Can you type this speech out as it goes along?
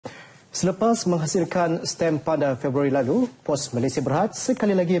Selepas menghasilkan stem pada Februari lalu, Pos Malaysia Berhad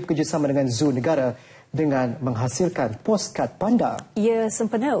sekali lagi bekerjasama dengan Zoo Negara dengan menghasilkan Poskad Panda. Ia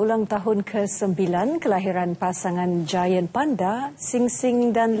sempena ulang tahun ke-9 kelahiran pasangan Giant Panda, Xing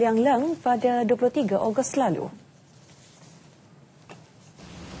Xing dan Liang Liang pada 23 Ogos lalu.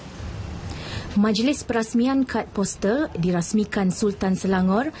 Majlis perasmian kad poster dirasmikan Sultan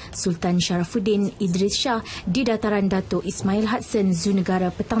Selangor, Sultan Sharafuddin Idris Shah di dataran Dato' Ismail Hudson, Zoo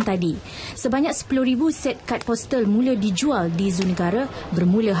Negara petang tadi. Sebanyak 10,000 set kad poster mula dijual di Zoo Negara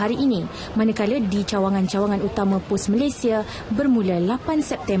bermula hari ini, manakala di cawangan-cawangan utama Pos Malaysia bermula 8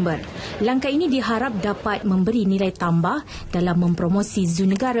 September. Langkah ini diharap dapat memberi nilai tambah dalam mempromosi Zoo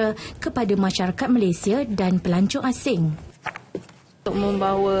Negara kepada masyarakat Malaysia dan pelancong asing. Untuk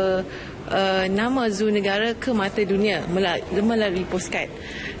membawa nama Zoo Negara ke mata dunia melalui Poskad.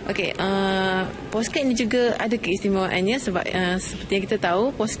 Okey, Poskad ini juga ada keistimewaannya sebab seperti yang kita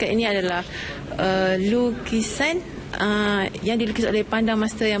tahu, Poskad ini adalah lukisan yang dilukis oleh panda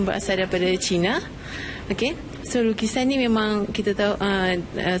master yang berasal daripada China. Okey, so lukisan ni memang kita tahu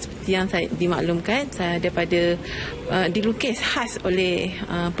seperti yang saya dimaklumkan daripada dilukis khas oleh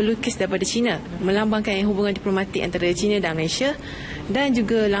pelukis daripada China, melambangkan hubungan diplomatik antara China dan Malaysia, dan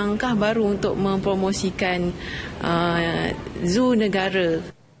juga langkah baru untuk mempromosikan Zoo Negara.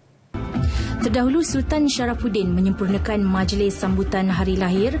 Terdahulu, Sultan Sharafuddin menyempurnakan majlis sambutan hari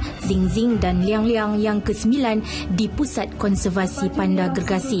lahir Xing Xing dan Liang Liang yang ke-9 di Pusat Konservasi Panda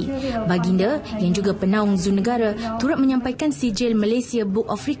Gergasi. Baginda yang juga penaung Zoo Negara turut menyampaikan sijil Malaysia Book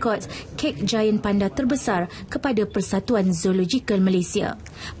of Records kek Giant Panda terbesar kepada Persatuan Zoological Malaysia.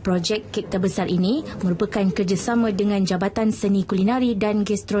 Projek kek terbesar ini merupakan kerjasama dengan Jabatan Seni Kulinari dan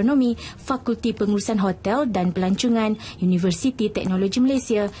Gastronomi Fakulti Pengurusan Hotel dan Pelancongan Universiti Teknologi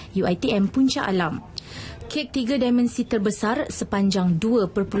Malaysia UiTM Puncak Alam. Kek 3 dimensi terbesar sepanjang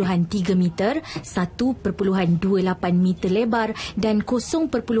 2.3 meter, 1.28 meter lebar dan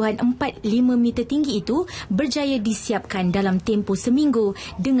 0.45 meter tinggi itu berjaya disiapkan dalam tempoh seminggu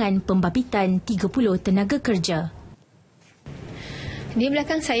dengan pembabitan 30 tenaga kerja. Di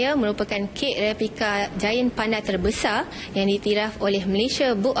belakang saya merupakan kek replika Giant Panda terbesar yang diiktiraf oleh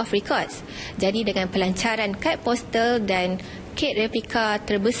Malaysia Book of Records. Jadi dengan pelancaran kad poster dan kek replika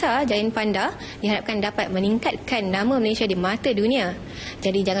terbesar Giant Panda diharapkan dapat meningkatkan nama Malaysia di mata dunia.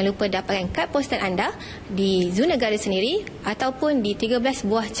 Jadi jangan lupa dapatkan kad poster anda di Zoo Negara sendiri ataupun di 13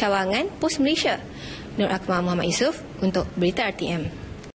 buah cawangan Pos Malaysia. Nur Akmal Muhammad Yusof untuk Berita RTM.